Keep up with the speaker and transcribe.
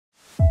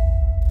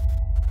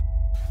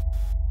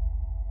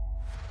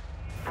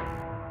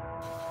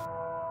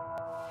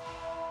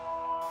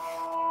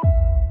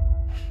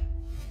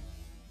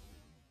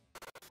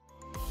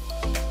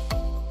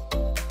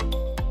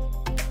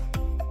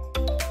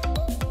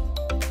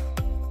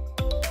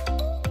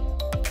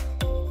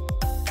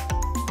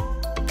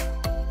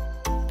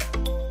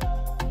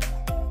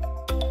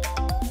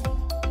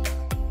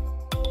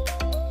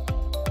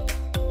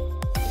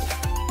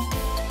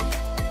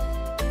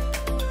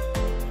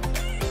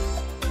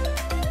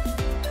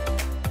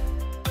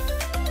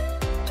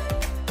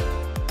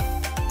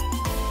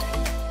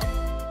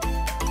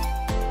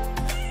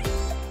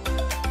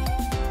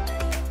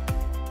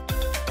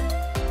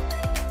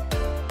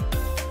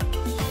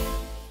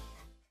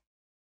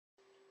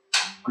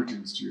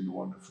Greetings to you in the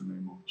wonderful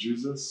name of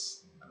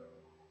Jesus.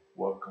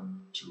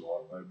 Welcome to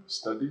our Bible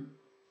study.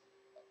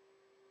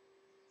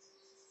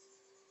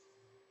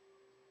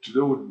 Today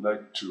we'd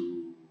like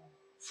to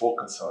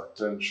focus our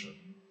attention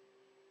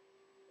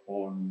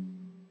on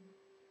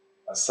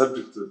a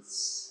subject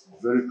that's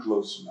very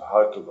close to the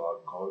heart of our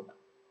God,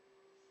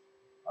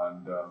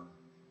 and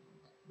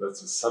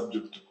that's the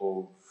subject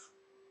of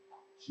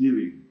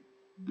healing,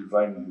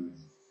 divine healing.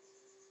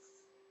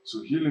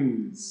 So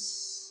healing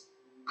is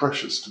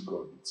precious to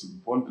God. It's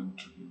important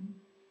to Him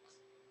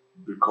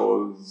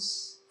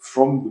because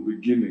from the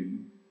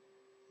beginning,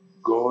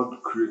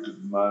 God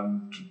created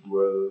man to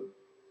dwell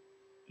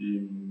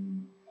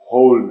in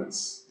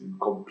wholeness, in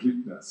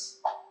completeness.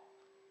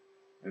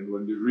 And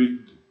when you read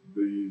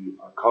the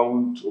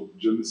account of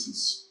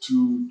Genesis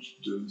 2,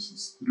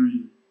 Genesis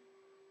 3,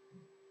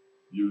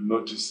 you'll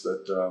notice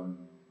that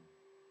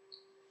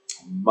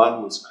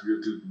man was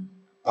created in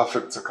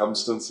perfect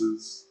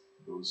circumstances.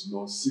 There was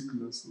no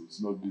sickness, there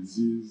was no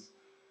disease,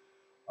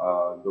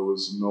 there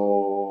was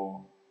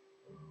no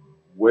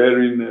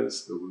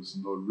weariness, there was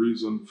no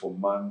reason for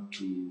man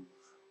to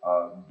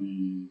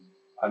be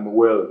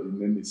unwell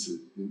in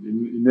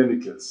any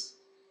case.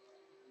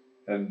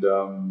 And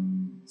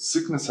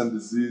sickness and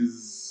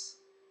disease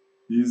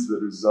is the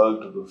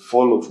result of the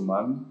fall of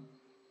man,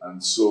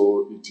 and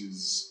so it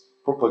is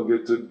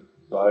propagated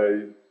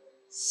by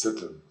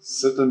Satan.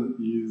 Satan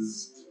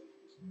is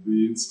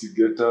the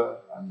instigator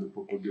and the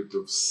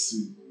propagator of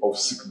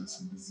sickness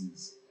and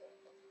disease.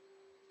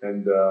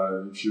 And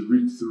if you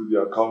read through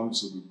the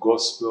accounts of the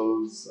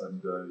Gospels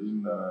and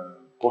in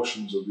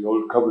portions of the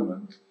Old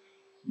Covenant,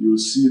 you'll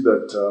see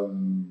that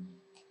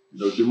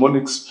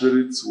demonic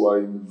spirits were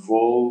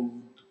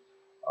involved,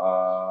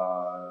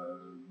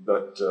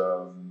 that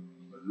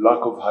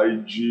lack of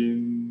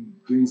hygiene,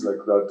 things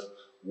like that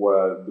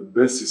were the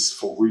basis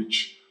for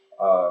which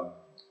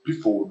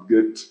people would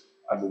get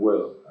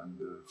unwell and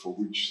for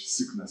which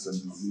sickness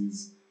and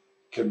disease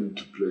came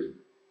into play.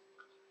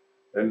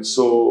 And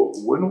so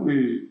when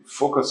we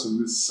focus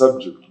on this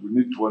subject, we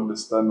need to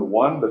understand,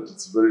 one, that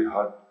it's very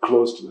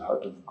close to the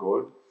heart of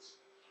God,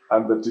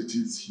 and that it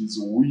is His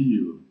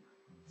will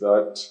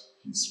that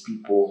His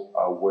people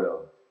are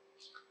well.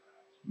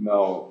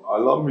 Now,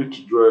 allow me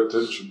to draw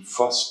attention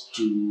first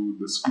to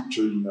the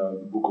scripture in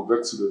the book of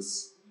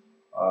Exodus,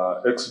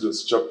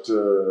 Exodus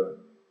chapter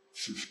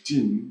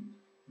 15,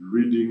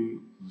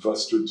 reading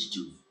verse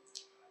 22.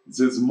 It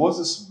says,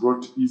 Moses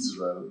brought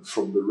Israel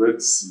from the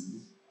Red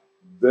Sea.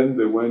 Then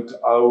they went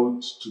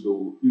out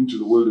into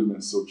the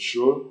wilderness of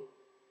Shur,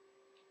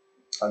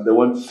 and they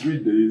went 3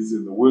 days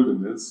in the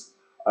wilderness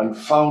and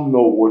found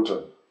no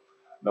water.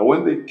 Now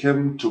when they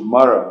came to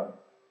Marah,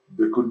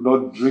 they could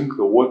not drink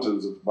the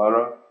waters of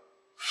Marah,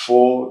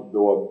 for they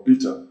were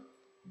bitter.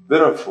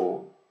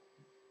 Therefore,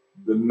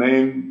 the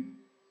name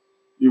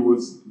of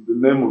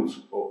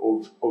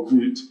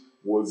it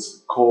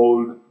was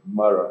called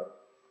Marah.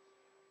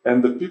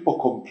 And the people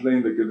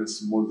complained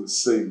against Moses,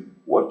 saying,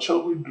 What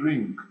shall we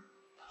drink?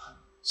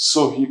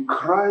 So he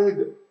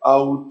cried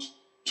out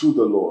to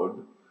the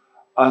Lord,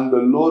 and the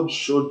Lord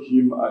showed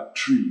him a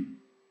tree.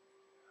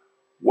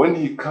 When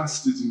he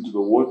cast it into the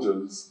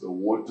waters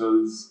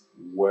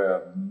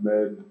were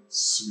made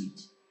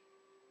sweet.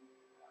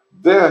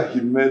 There he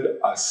made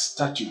a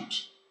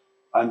statute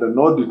and an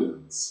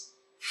ordinance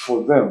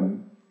for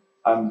them,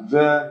 and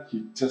there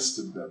he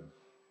tested them,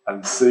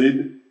 and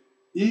said,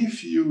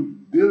 If you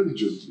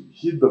diligently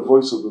heed the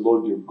voice of the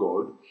Lord your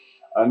God,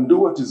 and do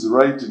what is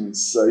right in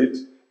His sight,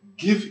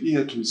 give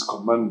ear to His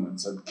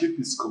commandments, and keep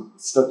His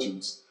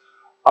statutes,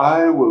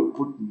 I will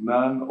put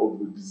none of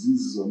the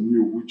diseases on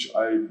you which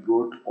I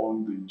brought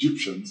on the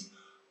Egyptians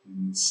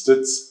in the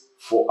states,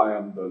 for I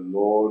am the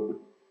Lord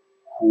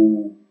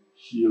who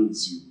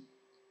heals you.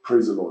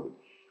 Praise the Lord.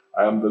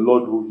 I am the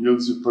Lord who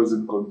heals you.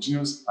 Present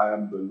continuous. I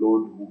am the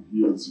Lord who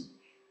heals you.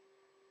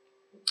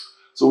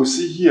 So we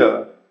see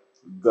here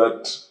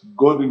that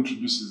God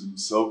introduces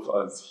Himself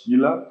as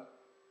healer,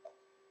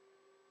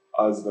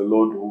 as the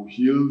Lord who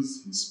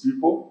heals His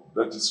people.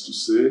 That is to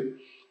say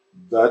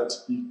that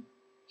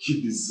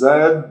He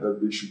desired that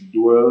they should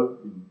dwell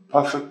in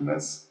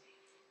perfectness,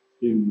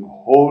 in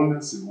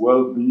wholeness, in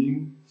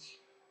well-being.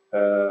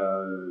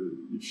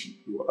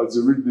 As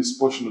you read this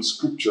portion of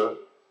scripture,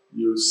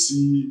 you'll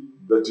see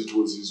that it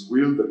was His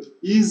will that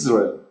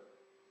Israel,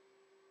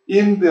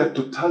 in their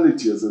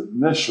totality as a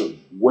nation,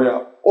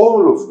 were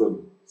all of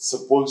them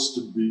supposed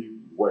to be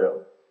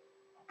well.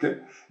 Okay?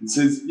 It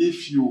says,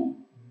 if you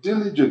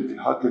diligently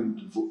hearken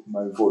to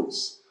my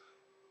voice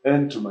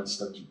and to my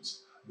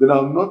statutes, then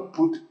I'll not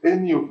put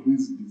any of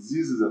these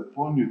diseases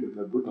upon you that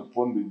I brought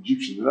upon the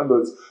Egyptians. In other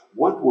words,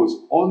 what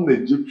was on the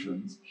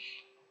Egyptians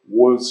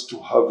was to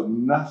have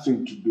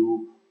nothing to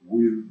do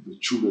with the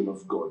children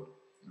of God.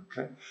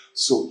 Okay?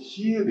 So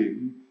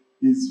healing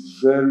is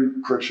very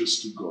precious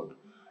to God.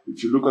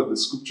 If you look at the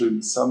scripture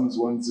in Psalms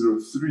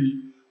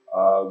 103,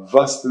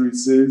 verse 3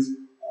 says,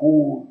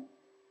 Who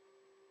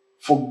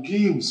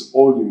forgives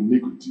all your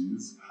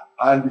iniquities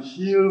and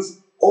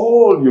heals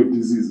all your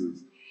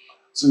diseases.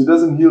 So he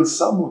doesn't heal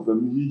some of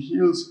them, he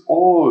heals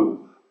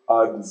all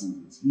our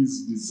diseases.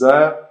 His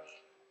desire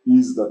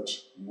is that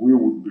we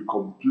would be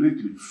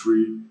completely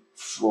free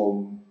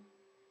from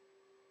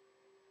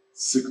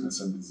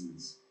sickness and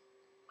disease.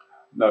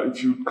 Now,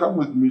 if you come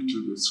with me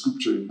to the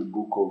scripture in the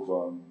book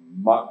of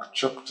Mark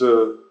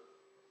chapter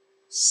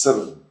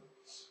 7,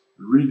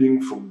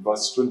 reading from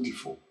verse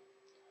 24.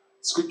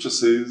 Scripture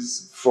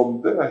says,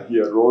 "From there he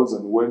arose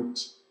and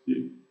went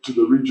to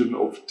the region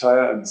of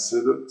Tyre and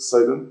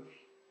Sidon,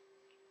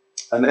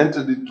 and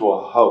entered into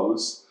a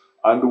house,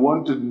 and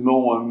wanted no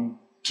one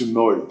to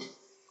know it.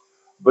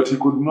 But he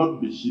could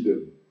not be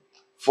hidden.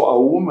 For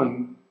a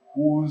woman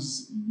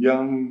whose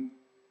young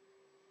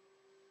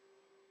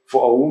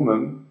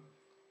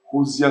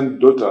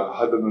daughter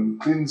had an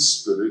unclean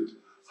spirit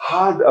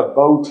heard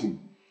about him,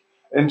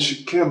 and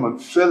she came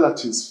and fell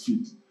at his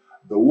feet.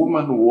 The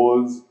woman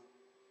was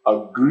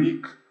a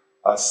Greek,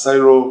 a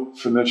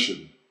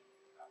Syro-Phoenician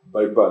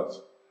by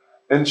birth,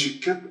 and she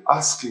kept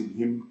asking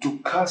him to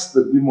cast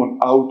the demon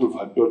out of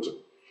her daughter.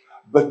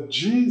 But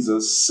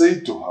Jesus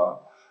said to her,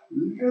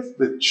 'Let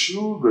the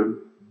children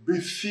be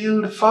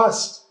filled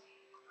first,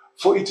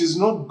 for it is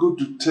not good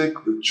to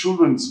take the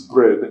children's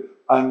bread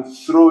and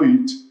throw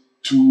it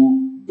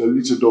to the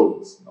little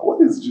dogs.'" Now,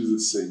 what is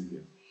Jesus saying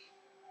here?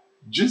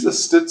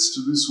 Jesus states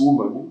to this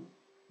woman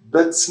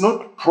that's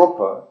not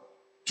proper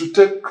to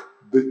take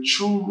the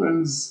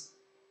children's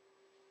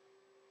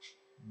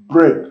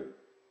bread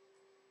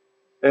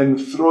and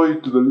throw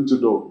it to the little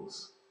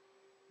dogs.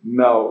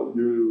 Now,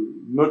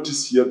 you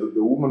notice here that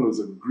the woman was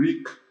a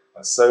Greek,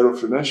 a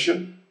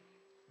Syro-Phoenician.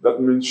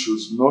 That means she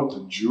was not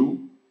a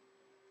Jew.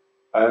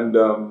 And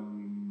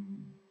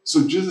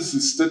so Jesus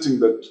is stating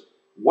that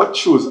what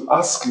she was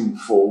asking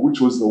for, which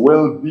was the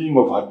well-being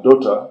of her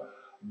daughter,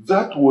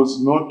 that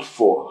was not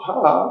for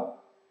her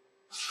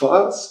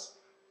first,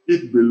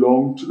 it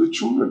belonged to the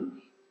children.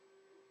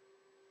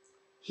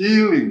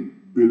 Healing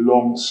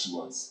belongs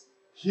to us.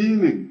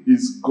 Healing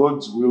is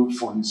God's will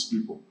for his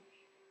people.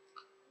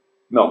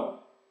 Now,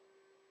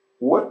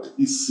 what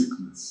is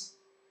sickness?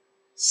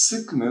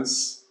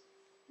 Sickness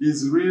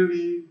is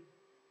really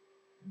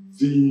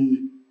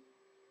the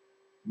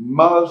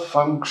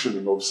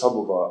malfunctioning of some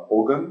of our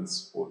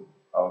organs or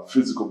our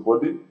physical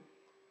body.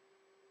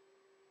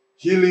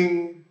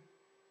 Healing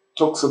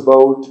talks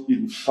about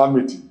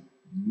infirmity,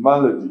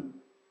 malady,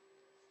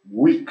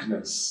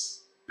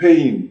 weakness,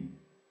 pain,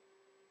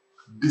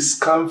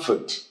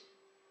 discomfort,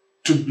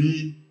 to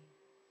be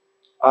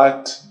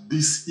at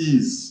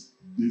dis-ease.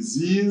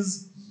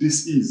 Disease,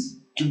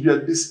 to be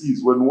at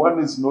dis-ease. When one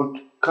is not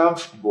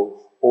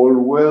comfortable or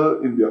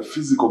well in their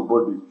physical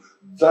body,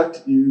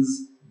 that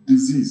is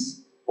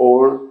disease,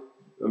 or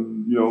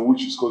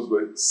which is caused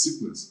by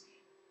sickness.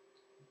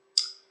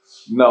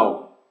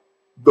 Now,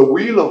 the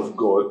will of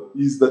God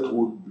is that we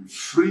would be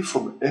free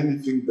from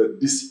anything that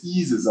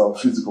diseases our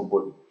physical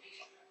body,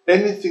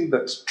 anything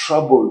that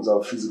troubles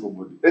our physical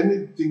body,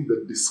 anything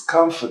that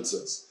discomforts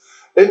us,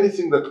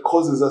 anything that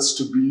causes us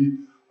to be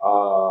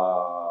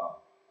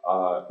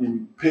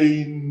in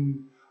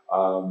pain,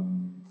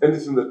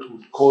 anything that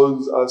would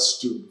cause us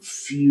to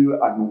feel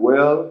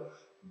unwell,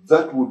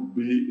 that would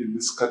be in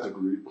this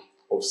category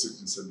of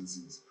sickness and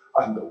disease.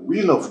 And the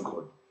will of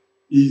God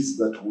is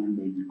that we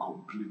may be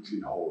completely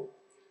whole.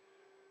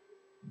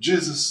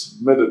 Jesus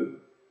made a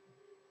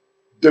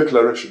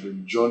declaration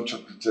in John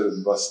chapter 10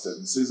 and verse 10.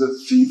 He says, "A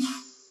thief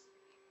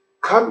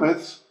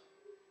cometh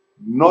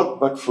not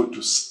but for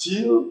to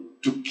steal,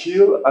 to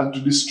kill, and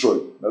to destroy."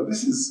 Now,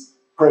 this is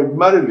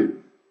primarily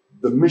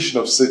the mission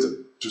of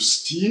Satan: to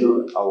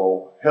steal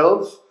our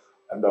health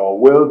and our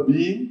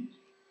well-being,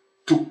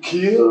 to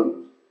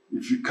kill,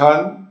 if you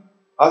can,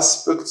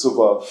 aspects of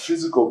our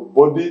physical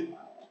body,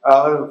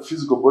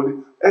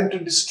 and to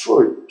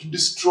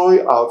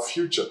destroy our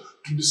future,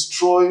 to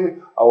destroy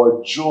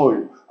our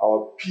joy,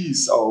 our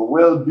peace, our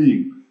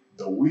well-being.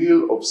 The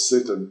will of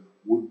Satan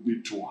would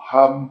be to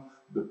harm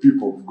the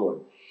people of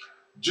God.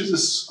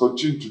 Jesus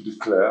continued to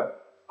declare,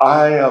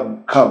 "I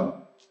am come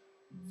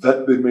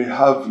that they may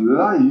have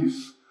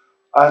life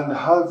and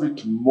have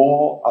it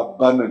more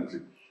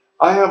abundantly."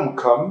 I am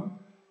come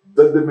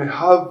that they may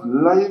have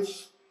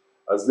life,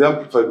 as the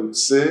Amplified would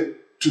say,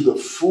 to the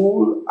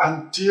full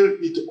until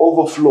it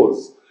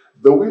overflows.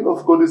 The will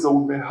of God is that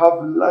we may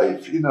have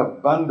life in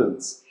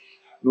abundance.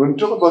 And when we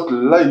talk about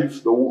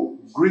life, the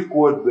Greek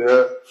word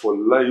there for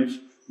life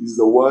is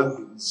the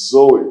word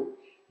zoe,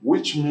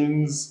 which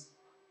means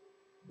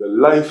the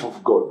life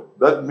of God.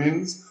 That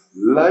means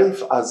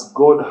life as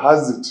God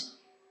has it.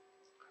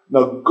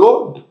 Now,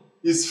 God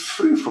is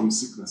free from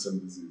sickness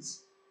and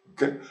disease.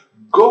 Okay?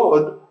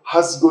 God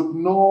has got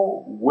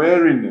no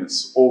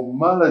weariness or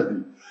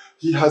malady.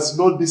 He has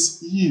no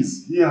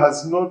dis-ease. He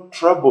has no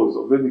troubles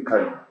of any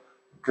kind.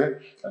 Okay?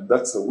 And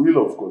that's the will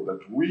of God,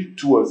 that we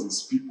too as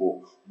his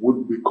people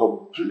would be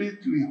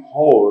completely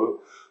whole,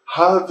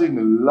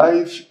 having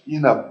life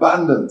in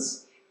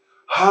abundance,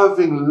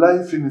 having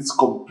life in its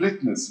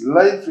completeness,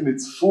 life in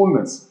its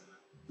fullness.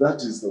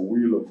 That is the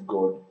will of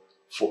God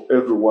for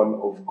every one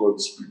of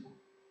God's people.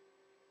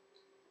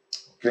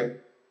 Okay?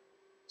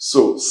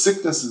 So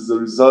sickness is the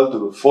result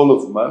of the fall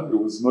of man. It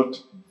was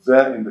not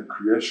there in the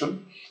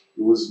creation.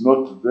 It was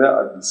not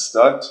there at the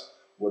start.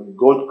 When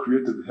God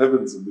created the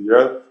heavens and the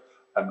earth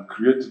and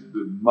created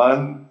the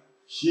man,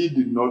 he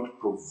did not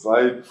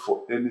provide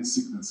for any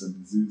sickness and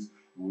disease.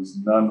 It was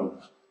none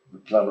of the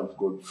plan of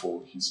God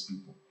for his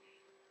people.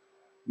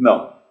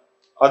 Now,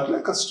 I'd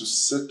like us to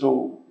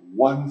settle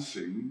one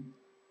thing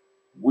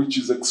which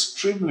is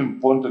extremely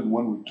important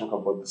when we talk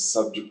about the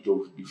subject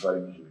of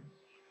divine healing.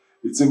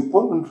 It's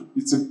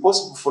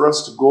impossible for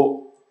us to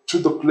go to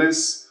the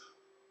place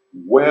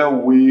where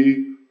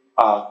we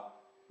are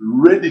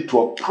ready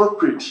to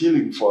appropriate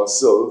healing for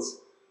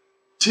ourselves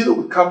till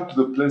we come to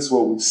the place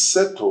where we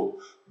settle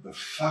the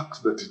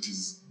fact that it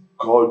is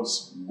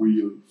God's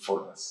will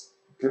for us.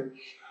 Okay?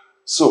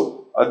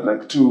 So, I'd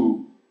like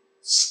to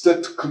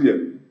state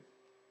clearly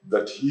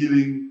that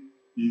healing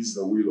is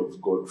the will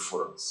of God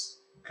for us.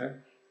 Okay?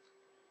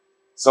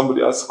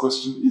 Somebody asked the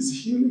question,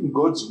 is healing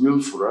God's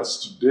will for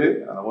us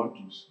today? And I want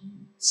to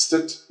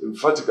state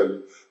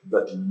emphatically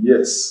that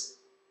yes,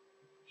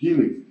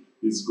 healing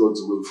is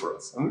God's will for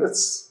us. And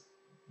let's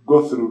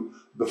go through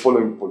the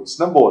following points.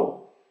 Number one,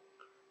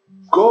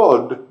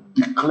 God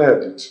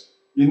declared it.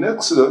 In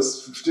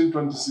Exodus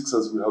 15:26,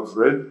 as we have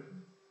read,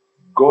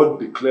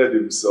 God declared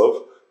himself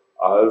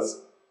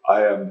as,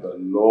 I am the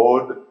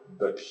Lord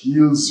that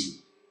heals you.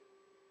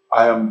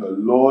 I am the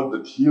Lord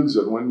that heals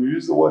you. And when you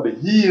use the word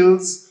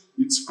heals,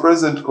 it's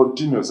present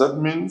continuous. That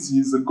means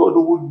he's the God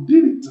who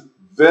did it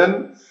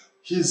then.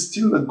 He's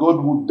still the God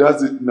who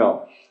does it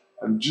now.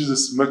 And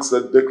Jesus makes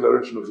that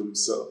declaration of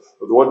himself.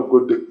 Or the word of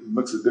God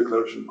makes a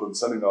declaration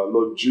concerning our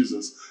Lord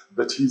Jesus,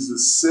 that he's the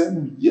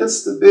same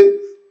yesterday,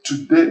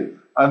 today,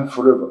 and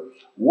forever.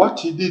 What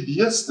he did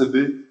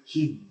yesterday,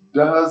 he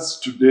does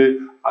today,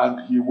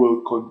 and he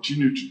will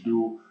continue to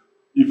do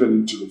even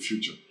into the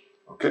future.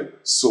 Okay?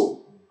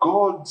 So,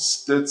 God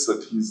states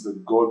that he's the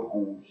God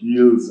who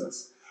heals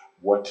us.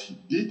 What he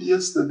did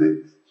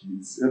yesterday, he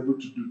is able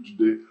to do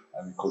today,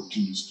 and he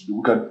continues to do.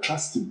 We can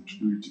trust him to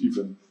do it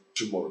even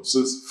tomorrow.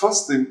 So the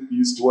first thing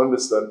is to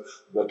understand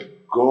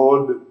that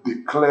God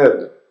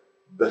declared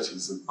that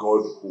he's a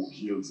God who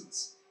heals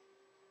us.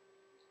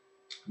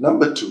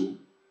 Number two,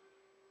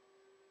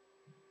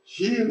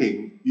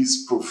 healing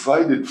is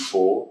provided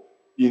for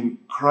in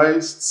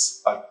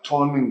Christ's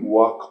atoning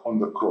work on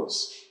the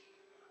cross.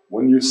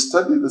 When you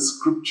study the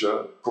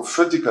scripture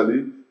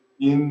prophetically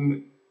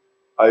in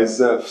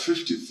Isaiah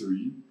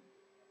 53,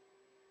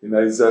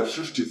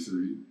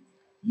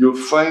 you'll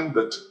find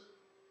that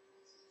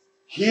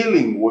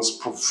healing was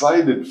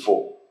provided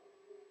for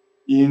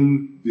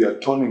in the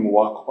atoning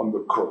work on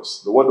the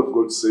cross. The word of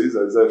God says,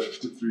 Isaiah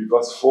 53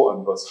 verse 4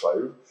 and verse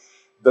 5,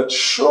 that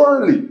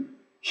surely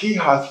he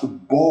hath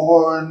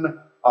borne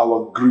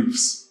our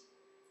griefs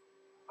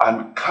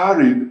and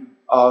carried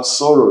our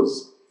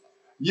sorrows.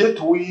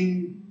 Yet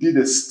we did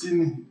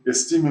esteem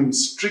him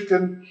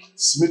stricken,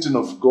 smitten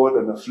of God,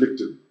 and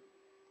afflicted.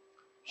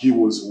 He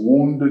was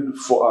wounded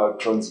for our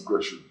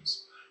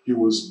transgressions. He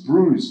was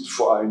bruised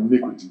for our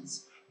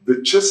iniquities.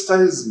 The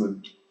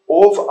chastisement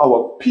of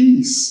our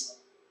peace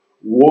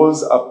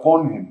was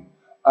upon him,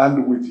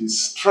 and with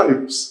his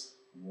stripes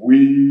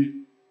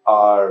we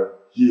are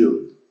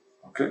healed.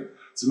 Okay?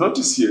 So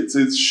notice here, it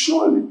says,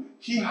 surely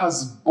he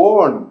has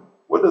borne.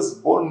 What does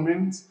borne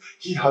mean?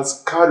 He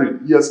has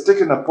carried, he has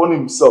taken upon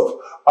himself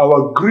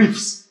our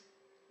griefs.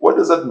 What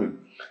does that mean?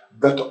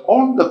 That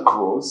on the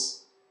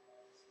cross,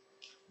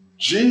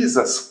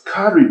 Jesus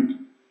carried,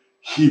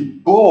 he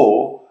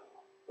bore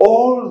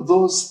all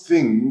those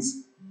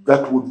things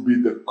that would be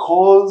the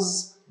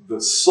cause,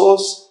 the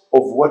source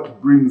of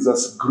what brings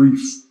us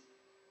grief.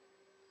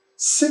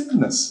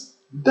 Sickness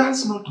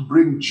does not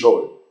bring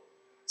joy.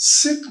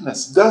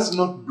 Sickness does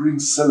not bring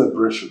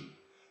celebration.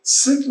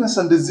 Sickness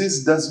and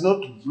disease does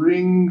not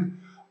bring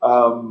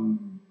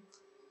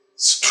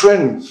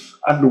strength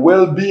and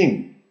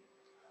well-being.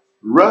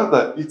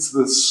 Rather, it's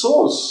the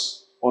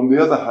source, on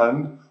the other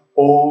hand,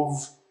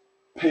 of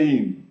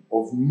pain,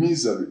 of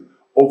misery,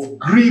 of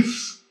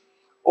grief,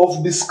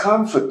 of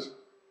discomfort.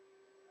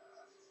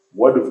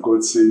 Word of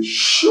God says,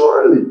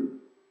 surely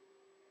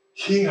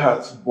he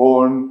hath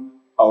borne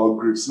our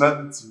griefs.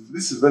 Now,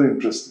 this is very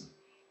interesting.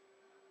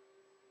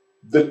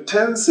 The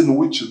tense in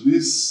which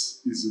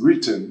this is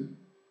written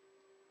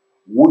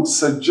would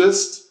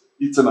suggest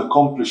it's an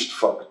accomplished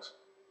fact,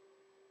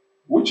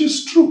 which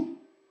is true,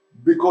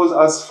 because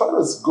as far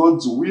as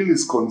God's will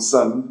is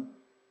concerned,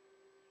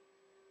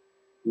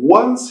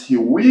 once he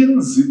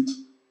wills it,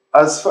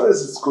 as far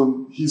as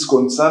he's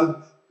concerned,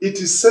 it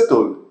is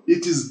settled,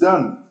 it is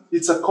done,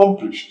 it's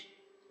accomplished.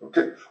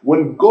 Okay?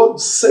 When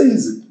God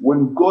says it,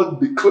 when God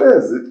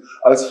declares it,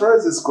 as far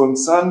as it's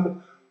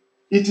concerned,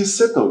 it is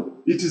settled,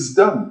 it is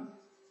done.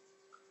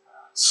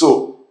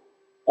 So,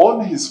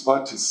 on his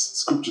part, his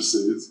scripture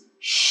says,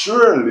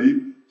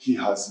 surely he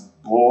has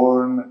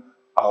borne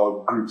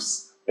our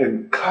griefs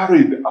and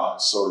carried our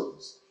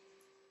sorrows.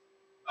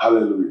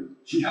 Hallelujah.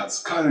 He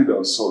has carried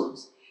our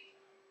sorrows.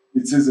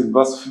 It says in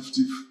verse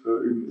 50,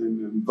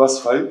 in verse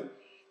 5,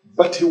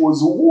 But he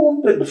was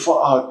wounded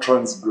for our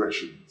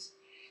transgressions.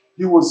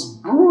 He was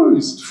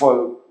bruised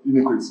for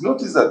iniquities.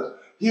 Notice that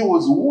he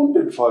was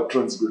wounded for our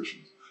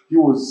transgressions. He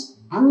was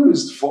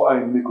bruised for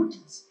our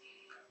iniquities.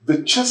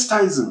 The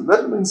chastisement,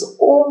 that means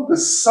all the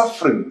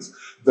sufferings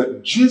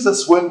that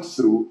Jesus went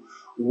through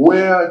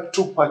were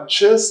to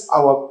purchase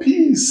our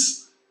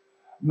peace.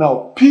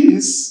 Now,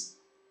 peace,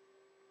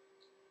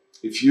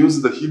 if you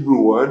use the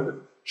Hebrew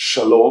word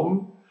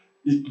shalom,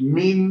 it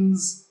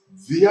means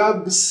the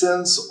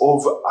absence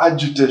of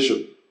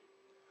agitation.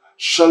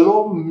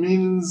 Shalom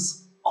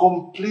means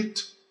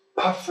complete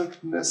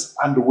perfectness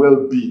and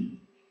well-being.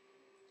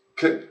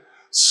 Okay?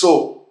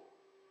 So,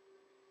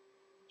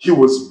 he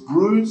was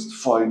bruised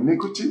for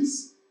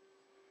iniquities.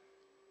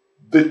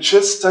 The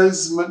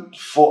chastisement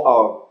for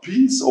our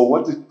peace, or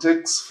what it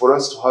takes for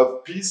us to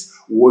have peace,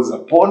 was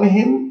upon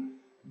him.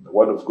 The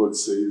word of God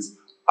says,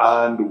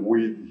 and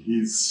with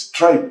his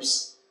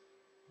stripes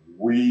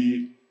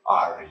we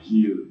are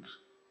healed.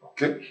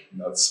 Okay?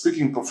 Now,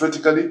 speaking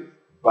prophetically,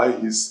 by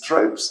his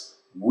stripes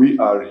we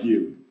are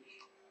healed.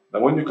 Now,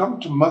 when you come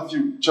to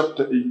Matthew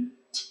chapter 8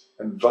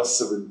 and verse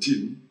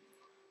 17,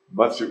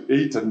 Matthew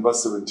 8 and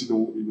verse 17,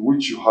 in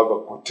which you have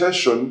a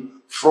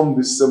quotation from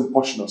this same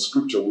portion of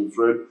scripture we've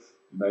read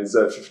in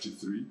Isaiah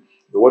 53,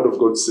 the word of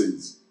God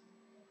says,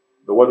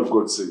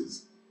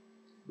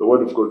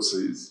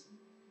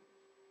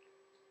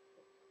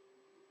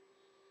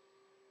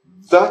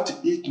 that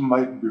it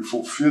might be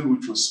fulfilled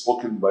which was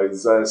spoken by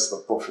Isaiah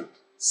the prophet,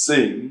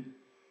 saying,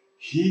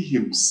 he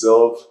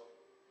himself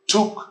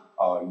took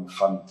our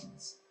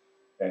infirmities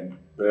and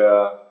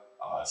bare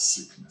our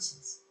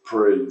sicknesses.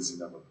 Praise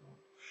the name of the Lord.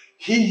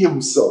 He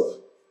himself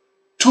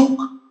took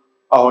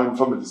our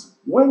infirmities.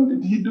 When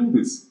did he do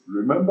this?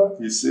 Remember,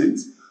 he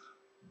says,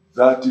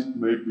 that it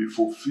may be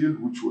fulfilled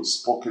which was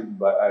spoken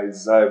by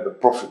Isaiah the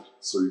prophet.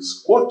 So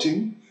he's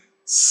quoting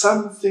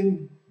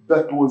something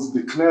that was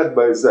declared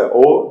by Isaiah,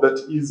 or that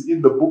is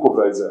in the book of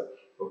Isaiah.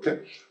 Okay?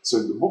 So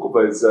in the book of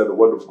Isaiah, the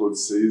word of God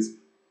says,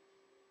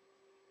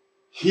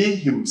 he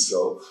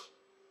himself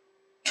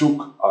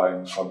took our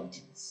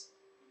infirmities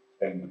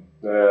and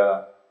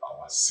bare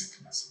our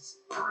sicknesses.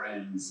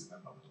 Praise the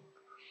name of the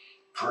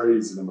Lord.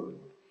 Praise the name of the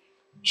Lord.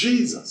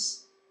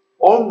 Jesus,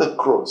 on the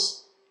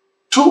cross,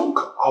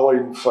 took our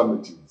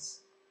infirmities.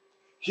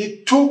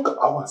 He took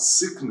our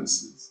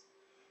sicknesses.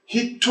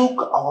 He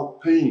took our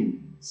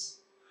pains.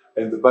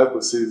 And the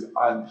Bible says,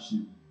 and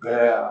he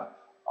bare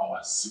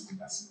our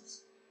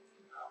sicknesses.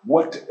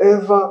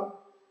 Whatever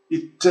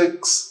it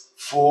takes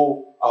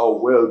for our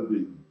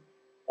well-being,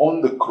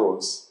 on the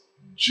cross,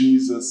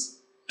 Jesus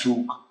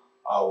took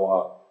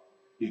our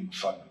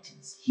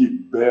infirmities. He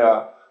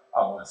bare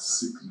our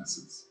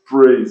sicknesses.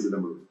 Praise the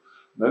name of the Lord.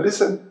 Now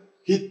listen,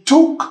 he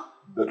took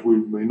that we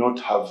may not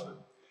have them.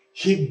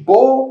 He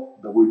bore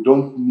that we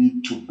don't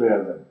need to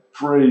bear them.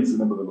 Praise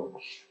the name of the Lord.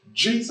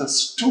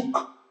 Jesus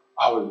took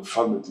our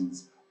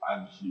infirmities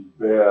and he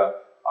bare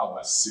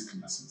our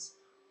sicknesses.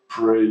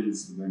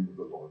 Praise the name of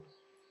the Lord.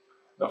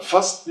 Now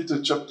 1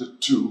 Peter chapter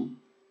 2,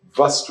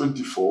 verse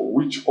 24,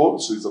 which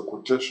also is a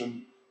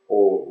quotation,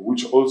 or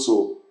which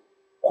also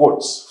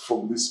quotes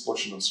from this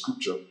portion of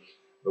scripture.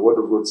 The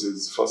word of God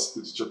says, 1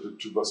 Peter chapter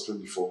 2, verse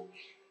 24,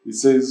 it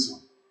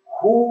says,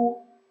 who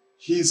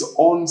his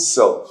own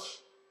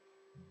self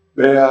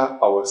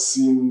bare our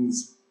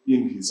sins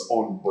in his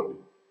own body.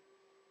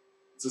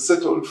 It's a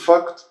settled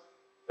fact.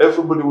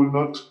 Everybody will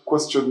not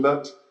question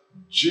that.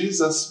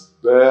 Jesus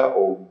bare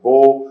or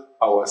bore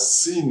our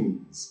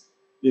sins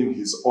in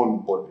his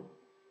own body.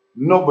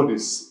 Nobody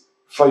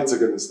fights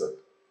against that.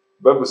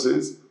 The Bible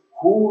says,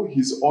 who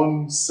his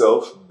own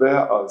self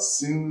bare our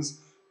sins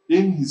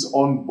in his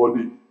own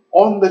body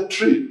on the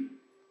tree,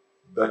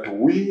 that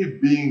we,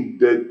 being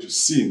dead to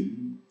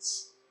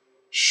sins,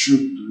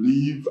 should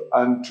live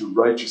unto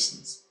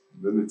righteousness.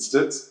 Then it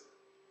states,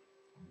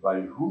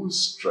 by whose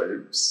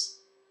stripes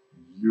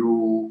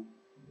you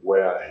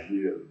were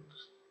healed.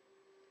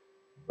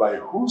 By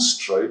whose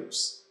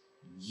stripes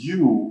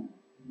you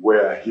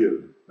were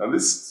healed. Now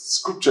this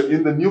scripture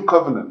in the New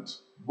Covenant,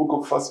 book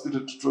of 1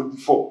 Peter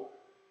 2:24,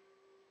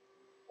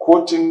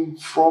 quoting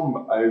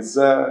from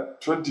Isaiah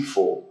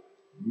 24,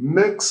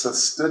 makes a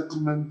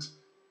statement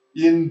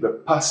in the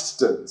past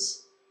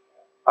tense.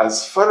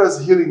 As far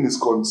as healing is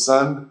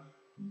concerned,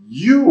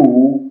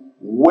 you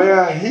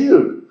were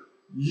healed.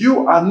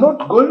 You are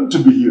not going to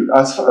be healed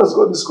as far as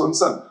God is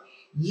concerned.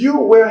 You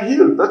were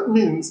healed. That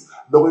means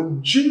that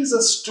when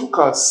Jesus took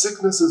our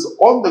sicknesses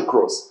on the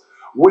cross,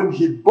 when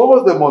he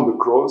bore them on the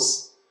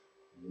cross,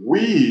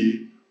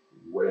 we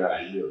were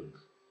healed.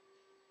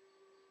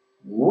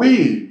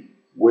 We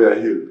were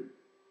healed.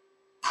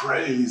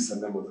 Praise the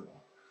name of the Lord.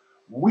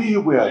 We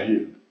were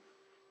healed.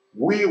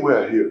 We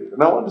were healed.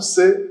 And I want to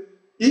say,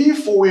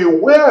 if we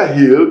were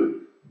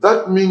healed,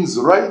 that means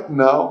right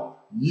now,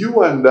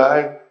 you and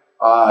I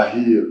are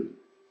healed.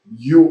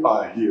 You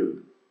are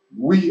healed.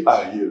 We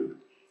are healed.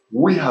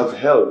 We have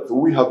health.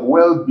 We have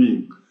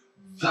well-being.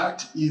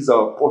 That is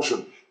our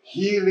portion.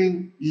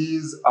 Healing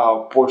is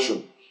our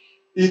portion.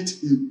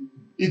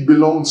 It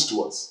belongs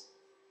to us.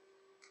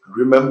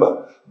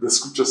 Remember, the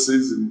scripture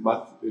says in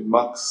Mark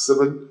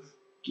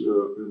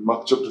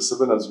chapter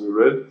 7, as we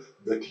read,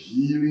 that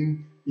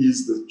healing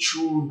is the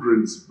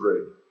children's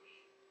bread.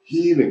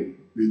 Healing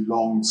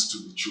belongs to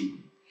the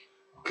children.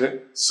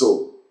 Okay?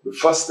 So, the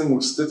first thing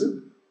we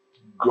stated,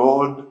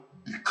 God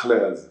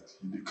declares it.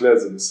 He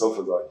declares himself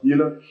as our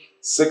healer.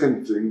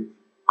 Second thing,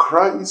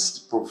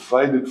 Christ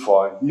provided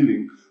for our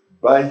healing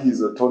by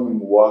his atoning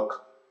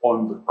work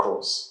on the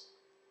cross.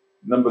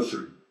 Number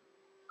 3,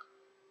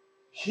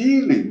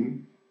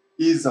 healing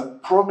is a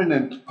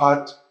prominent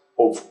part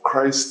of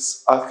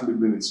Christ's earthly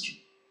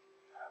ministry.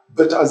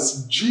 That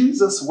as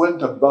Jesus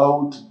went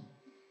about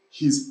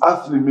his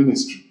earthly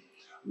ministry,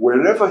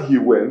 wherever he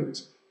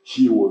went,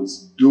 he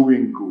was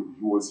doing good.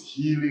 He was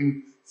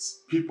healing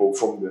people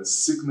from their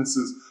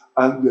sicknesses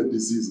and their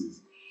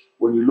diseases.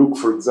 When you look,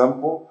 for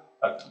example,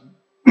 at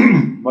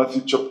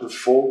Matthew chapter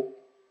 4,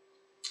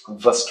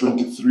 verse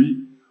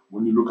 23,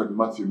 when you look at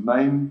Matthew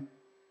 9,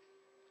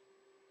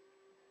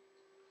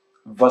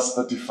 verse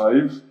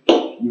 35,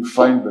 you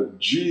find that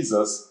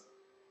Jesus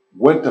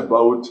went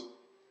about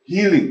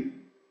healing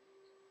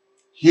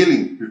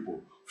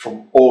people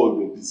from all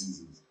their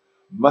diseases.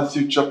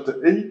 Matthew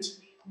chapter 8,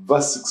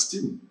 verse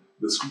 16,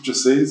 the scripture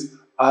says,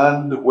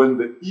 "And when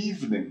the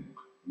evening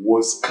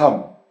was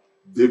come,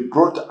 they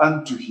brought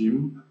unto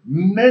him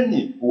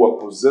many who were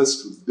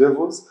possessed with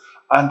devils,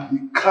 and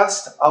he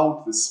cast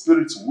out the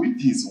spirits with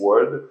his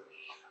word,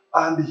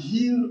 and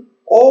healed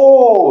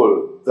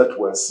all that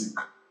were sick."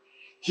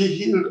 He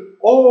healed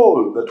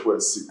all that were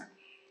sick.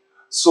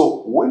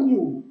 So when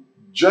you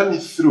journey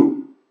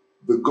through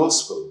the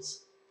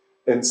Gospels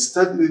and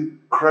study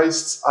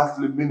Christ's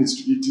earthly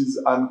ministry, it is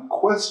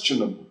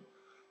unquestionable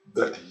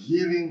that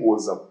healing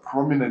was a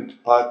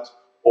prominent part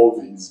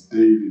of his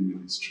daily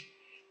ministry.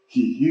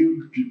 He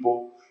healed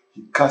people,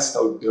 he cast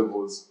out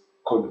devils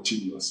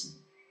continuously.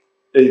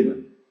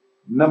 Amen.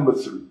 Number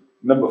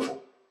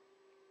 4.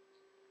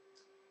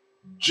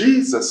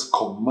 Jesus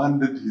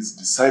commanded his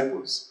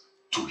disciples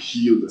to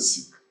heal the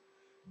sick.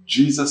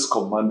 Jesus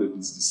commanded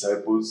his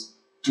disciples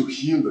to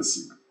heal the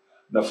sick.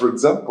 Now, for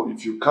example,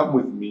 if you come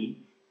with me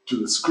to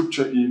the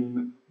scripture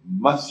in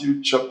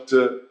Matthew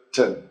chapter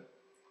 10.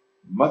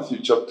 Matthew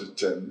chapter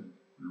 10,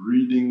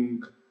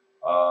 reading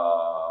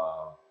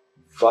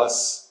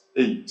verse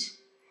 8.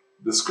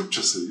 The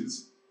scripture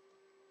says,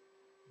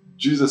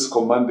 Jesus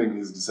commanding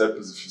his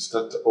disciples, if you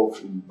start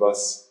off in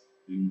verse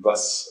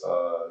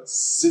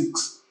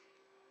 6,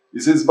 he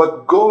says,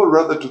 "But go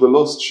rather to the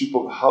lost sheep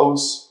of the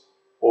house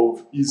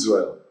of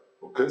Israel."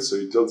 Okay, so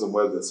he tells them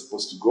where they're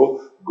supposed to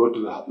go. Go to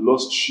the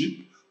lost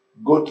sheep.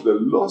 Go to the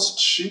lost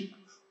sheep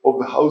of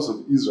the house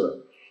of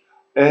Israel.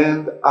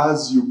 "And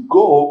as you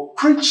go,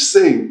 preach,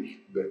 saying,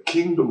 the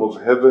kingdom of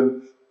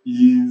heaven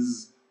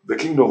is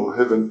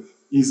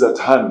at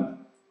hand."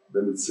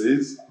 Then it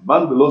says,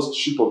 "Among the lost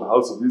sheep of the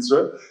house of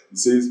Israel," it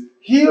says,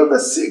 "heal the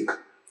sick,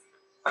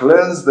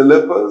 cleanse the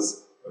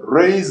lepers,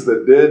 raise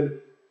the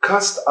dead,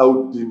 cast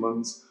out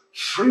demons.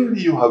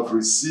 Freely you have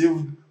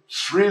received,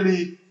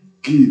 freely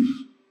give."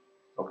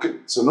 Okay,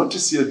 so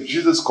notice here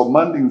Jesus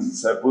commanding his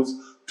disciples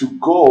to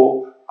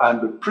go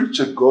and preach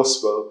a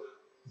gospel,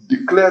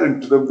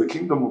 declaring to them the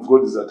kingdom of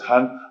God is at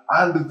hand,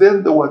 and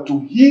then they were to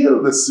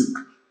heal the sick.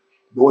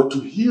 They were to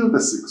heal the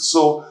sick.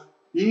 So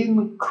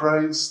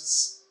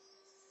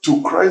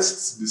to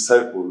Christ's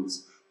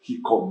disciples,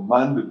 he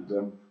commanded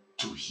them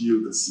to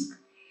heal the sick.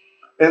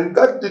 And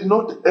that did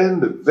not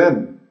end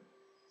then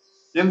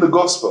in the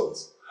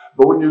Gospels.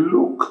 But when you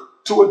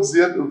look towards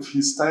the end of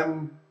his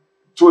time,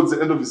 towards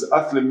the end of his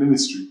earthly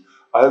ministry,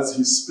 as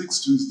he speaks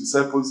to his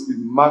disciples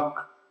in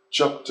Mark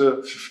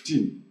chapter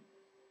 15.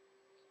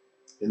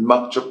 In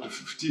Mark chapter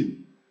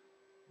 15,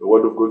 the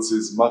word of God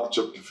says, Mark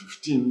chapter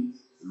 15,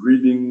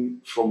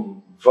 reading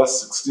from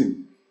verse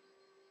 16.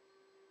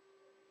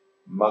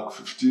 Mark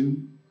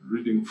 15,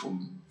 reading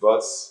from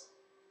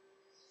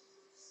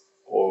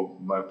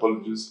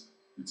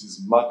it is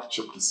Mark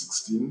chapter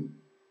 16.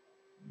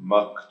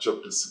 Mark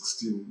chapter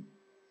 16,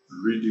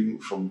 reading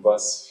from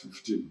verse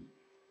 15.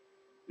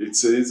 It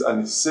says,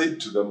 "And he said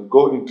to them,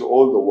 Go into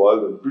all the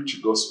world and preach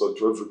the gospel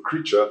to every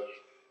creature.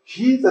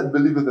 He that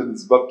believeth and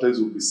is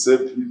baptized will be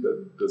saved. He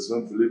that does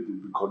not believe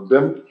will be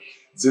condemned."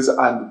 It says,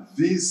 "And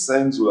these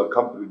signs will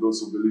accompany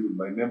those who believe in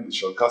my name. They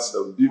shall cast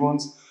out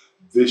demons.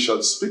 They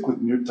shall speak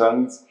with new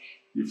tongues.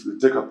 If they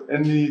take up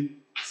any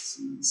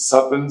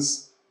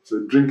serpents, if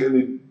they drink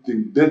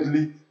anything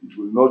deadly, it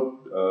will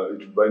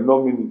by no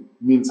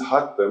means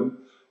hurt them.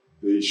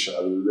 They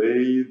shall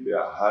lay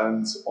their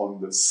hands on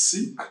the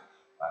sick,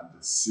 and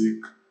the sick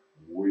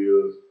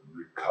will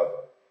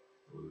recover."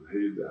 They will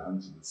lay their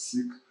hands on the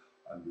sick,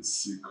 and the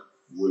sick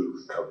will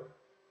recover.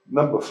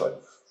 Number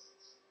 5.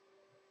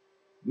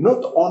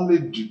 Not only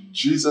did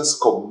Jesus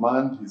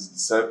command his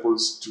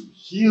disciples to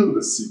heal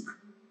the sick,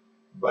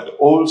 but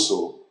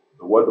also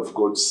the Word of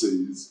God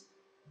says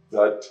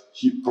that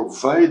he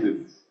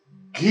provided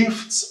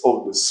gifts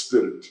of the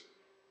Spirit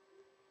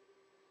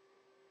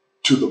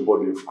to the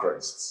body of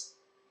Christ.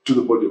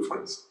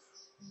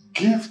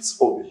 Gifts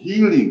of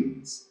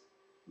healings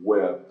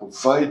were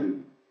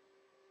provided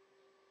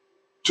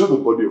to the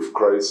body of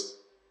Christ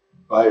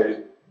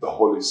by the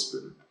Holy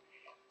Spirit.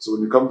 So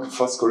when you come to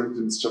 1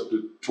 Corinthians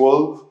chapter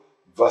 12,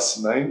 verse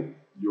 9,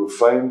 you'll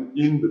find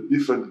in the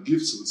different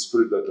gifts of the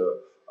Spirit that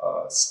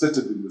are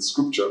stated in the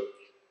scripture,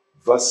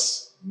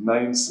 verse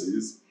 9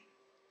 says,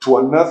 to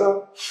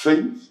another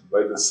faith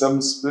by the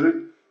same Spirit,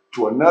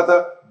 to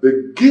another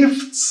the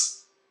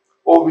gifts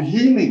of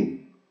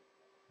healing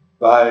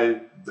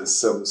by the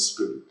same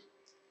Spirit.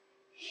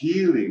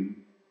 Healing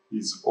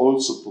is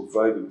also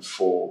provided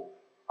for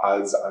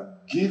as a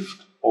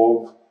gift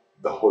of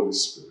the Holy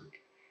Spirit.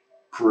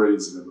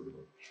 Praise the name of the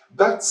Lord.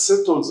 That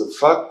settles the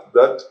fact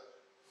that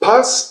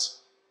past,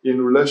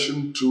 in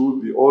relation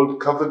to the old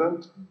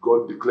covenant,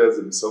 God declares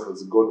himself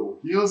as a God who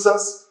heals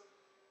us.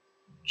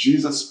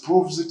 Jesus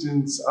proves it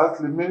in his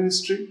earthly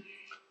ministry.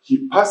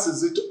 He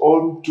passes it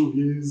on to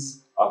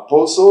his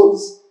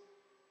apostles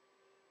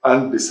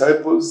and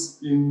disciples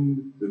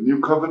in the new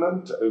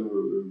covenant,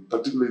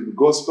 particularly in the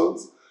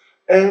Gospels.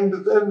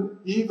 And then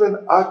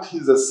even at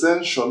his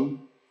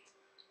ascension,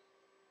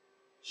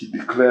 he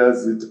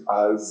declares it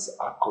as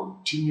a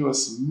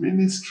continuous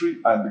ministry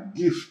and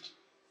gift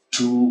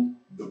to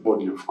the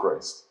body of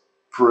Christ.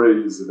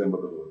 Praise the name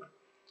of the Lord.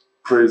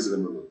 Praise the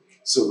name of the Lord.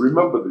 So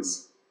remember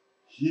this.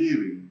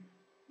 Healing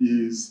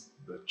is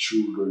the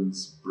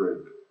children's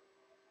bread.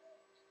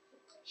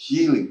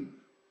 Healing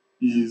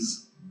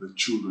is the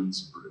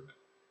children's bread.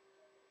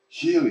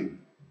 Healing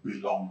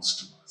belongs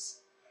to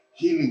us.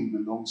 Healing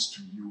belongs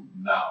to you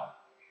now.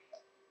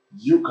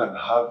 You can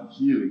have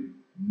healing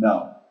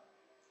now.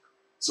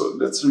 So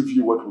let's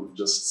review what we've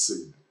just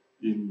said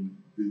in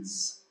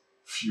these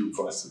few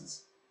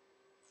verses.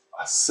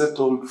 A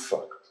settled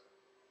fact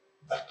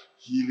that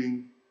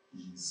healing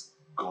is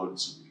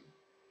God's will.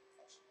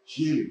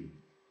 Healing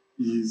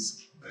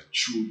is the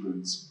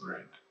children's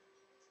bread.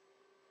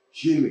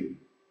 Healing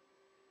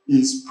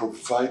is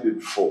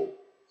provided for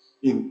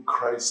in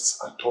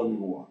Christ's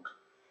atoning work.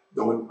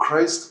 That when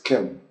Christ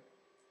came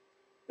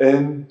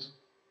and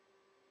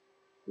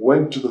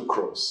went to the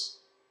cross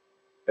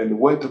and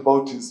went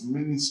about his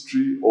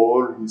ministry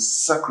or his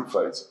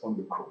sacrifice on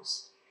the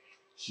cross,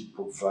 he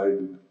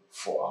provided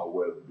for our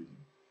well-being.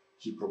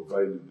 He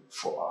provided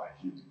for our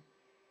healing.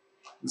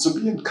 And so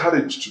be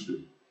encouraged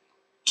today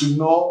to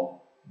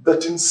know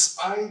that in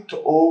spite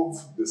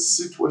of the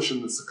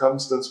situation, the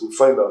circumstance we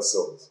find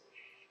ourselves,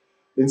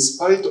 in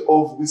spite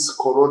of this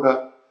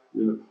corona,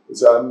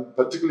 so I'm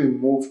particularly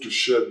moved to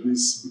share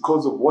this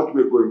because of what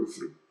we're going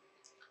through.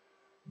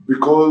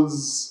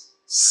 Because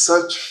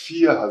such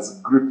fear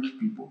has gripped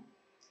people.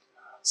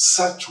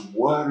 Such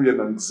worry and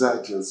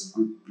anxiety has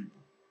gripped people.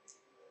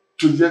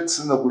 To the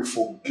extent that we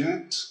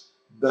forget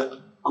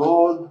that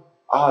God,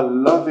 our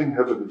loving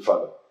Heavenly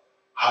Father,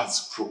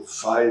 has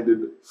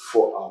provided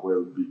for our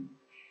well-being.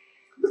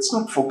 Let's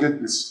not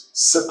forget this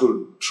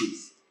settled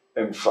truth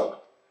and fact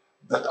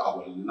that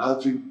our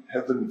loving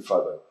Heavenly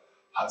Father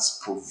has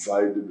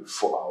provided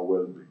for our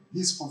well-being.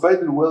 He's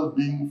provided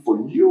well-being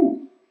for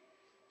you.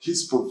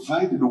 He's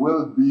provided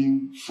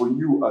well-being for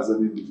you as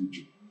an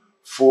individual,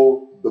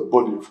 for the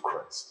body of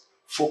Christ,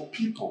 for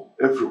people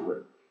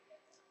everywhere.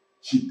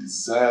 He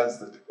desires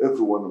that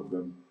every one of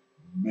them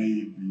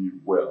may be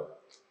well.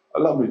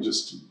 Allow me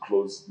just to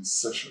close this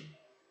session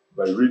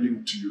by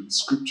reading to you the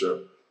scripture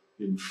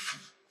in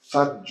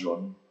 3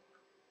 John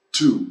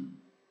 2.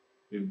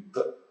 In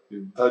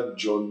 3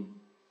 John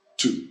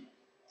 2,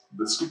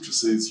 the scripture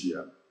says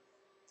here,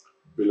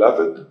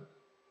 Beloved,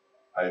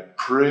 I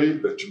pray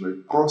that you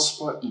may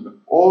prosper in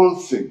all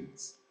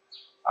things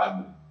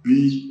and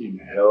be in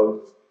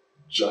health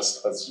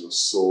just as your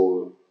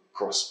soul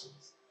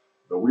prospers.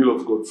 The will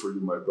of God for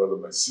you, my brother,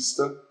 my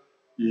sister,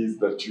 is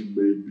that you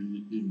may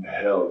be in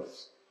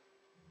health.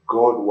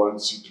 God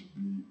wants you to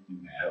be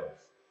in health.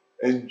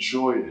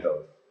 Enjoy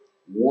health.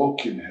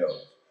 Walk in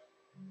health.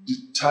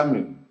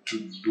 Determine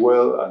to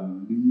dwell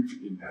and live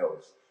in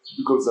health,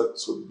 because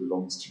that's what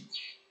belongs to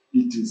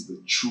you. It is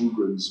the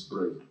children's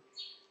bread.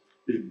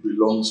 It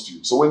belongs to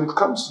you. So when it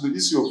comes to the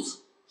issue of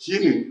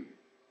healing,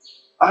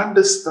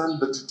 understand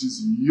that it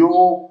is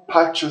your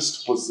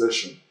purchased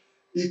possession.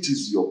 It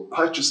is your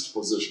purchased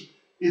possession.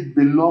 It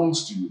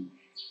belongs to you.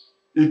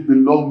 It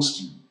belongs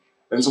to you.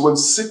 And so when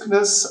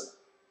sickness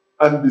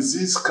and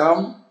disease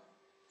come,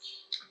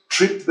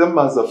 treat them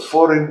as a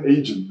foreign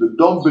agent. They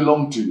don't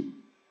belong to you.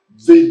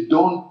 They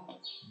don't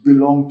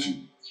belong to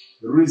you.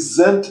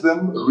 Resent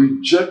them,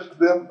 reject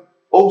them,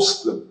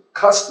 oust them,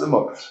 cast them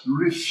out,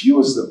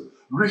 refuse them.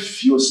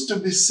 Refuse to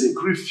be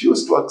sick.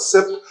 Refuse to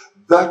accept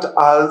that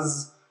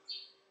as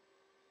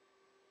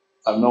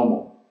a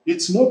normal.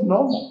 It's not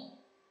normal.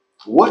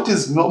 What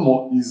is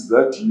normal is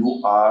that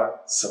you are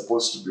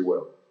supposed to be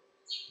well.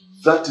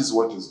 That is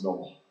what is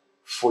normal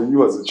for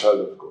you as a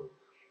child of God.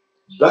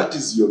 That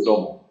is your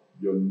normal.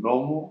 Your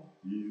normal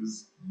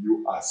is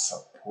you are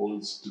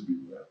supposed to be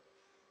well.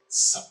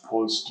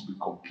 Supposed to be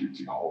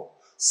completely whole.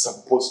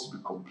 Supposed to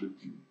be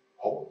completely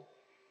whole.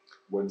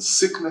 When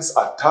sickness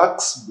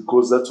attacks,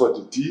 because that's what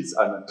it is,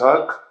 an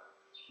attack,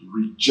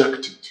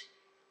 reject it,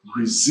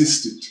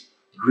 resist it,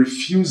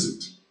 refuse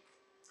it.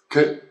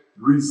 Okay?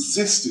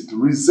 Resist it,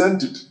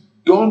 resent it.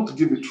 Don't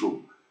give it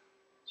room.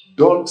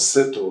 Don't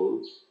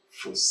settle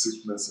for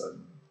sickness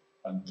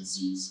and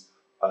disease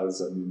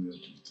as an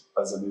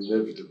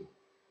inevitable.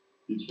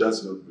 It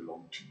does not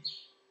belong to you.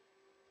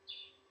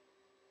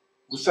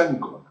 We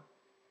thank God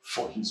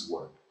for His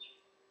word.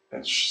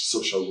 And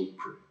so shall we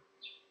pray.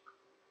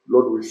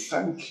 Lord, we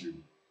thank you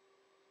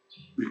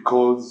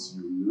because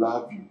you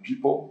love your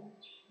people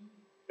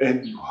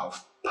and you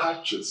have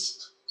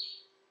purchased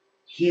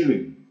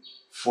healing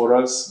for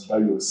us by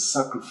your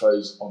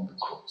sacrifice on the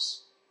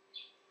cross.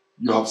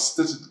 You have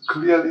stated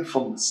clearly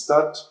from the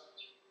start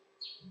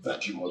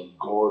that you are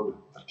God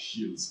that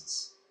heals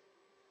us.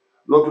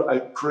 Lord, I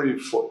pray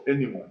for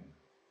anyone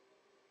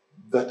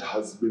that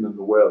has been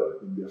unwell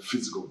in their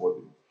physical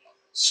body,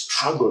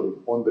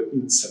 struggling on the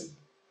inside,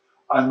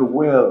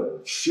 unwell,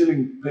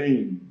 feeling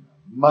pain,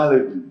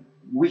 malady,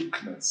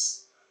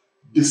 weakness,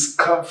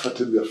 discomfort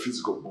in their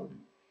physical body.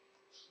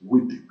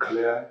 We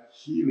declare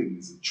healing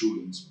is the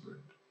children's bread.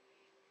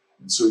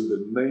 And so in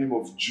the name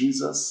of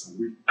Jesus,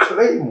 we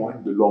claim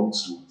what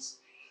belongs to us.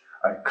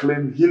 I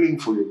claim healing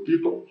for your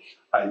people.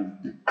 I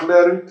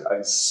declare it.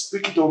 I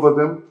speak it over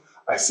them.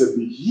 I say,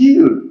 be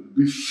healed.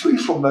 Be free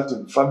from that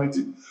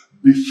infirmity.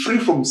 Be free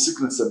from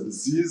sickness and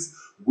disease.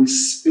 We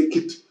speak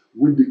it.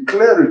 We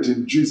declare it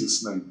in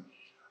Jesus' name.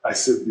 I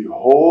say, be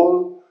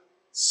whole,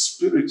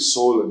 spirit,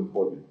 soul, and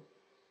body.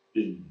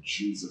 In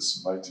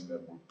Jesus' mighty name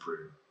we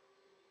pray.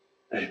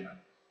 Amen.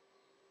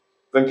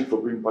 Thank you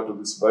for being part of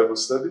this Bible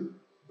study.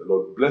 The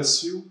Lord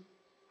bless you.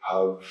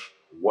 Have a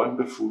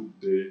wonderful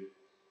day.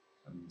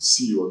 And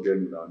see you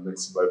again in our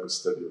next Bible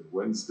study on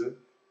Wednesday.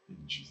 In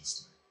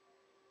Jesus'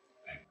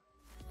 name.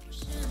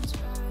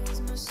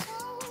 Amen.